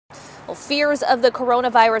Well, fears of the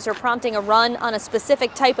coronavirus are prompting a run on a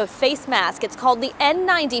specific type of face mask. It's called the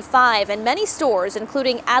N95, and many stores,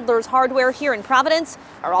 including Adler's Hardware here in Providence,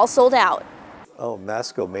 are all sold out. Oh,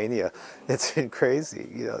 Maskomania. It's been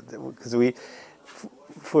crazy, because we,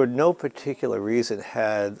 for no particular reason,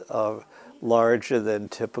 had a larger than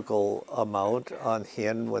typical amount on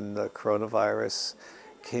hand when the coronavirus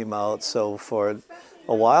came out. So for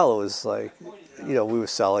a while, it was like, we were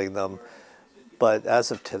selling them. But as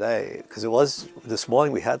of today, because it was this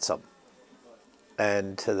morning we had some,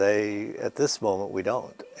 and today at this moment we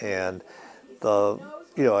don't. And I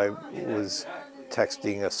was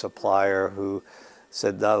texting a supplier who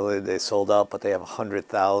said not only they sold out, but they have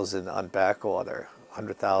 100,000 on back order,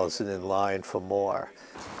 100,000 in line for more.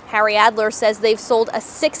 Harry Adler says they've sold a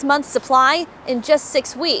 6-month supply in just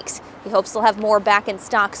 6 weeks. He hopes they'll have more back in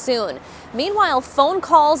stock soon. Meanwhile, phone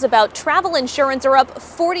calls about travel insurance are up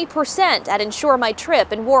 40% at Insure My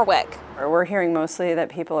Trip in Warwick. We're hearing mostly that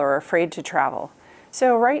people are afraid to travel.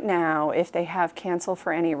 So right now, if they have cancel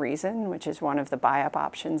for any reason, which is one of the buy-up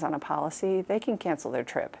options on a policy, they can cancel their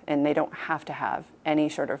trip and they don't have to have any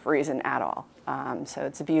sort of reason at all. So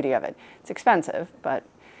it's the beauty of it. It's expensive, but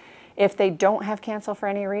if they don't have cancel for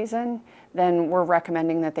any reason, then we're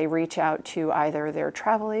recommending that they reach out to either their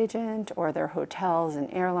travel agent or their hotels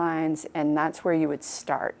and airlines, and that's where you would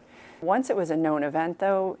start. Once it was a known event,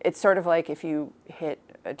 though, it's sort of like if you hit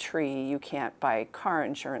a tree, you can't buy car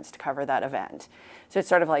insurance to cover that event. So it's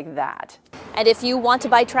sort of like that. And if you want to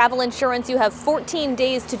buy travel insurance, you have 14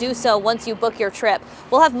 days to do so once you book your trip.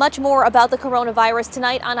 We'll have much more about the coronavirus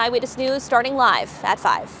tonight on Eyewitness News, starting live at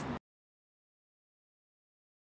 5.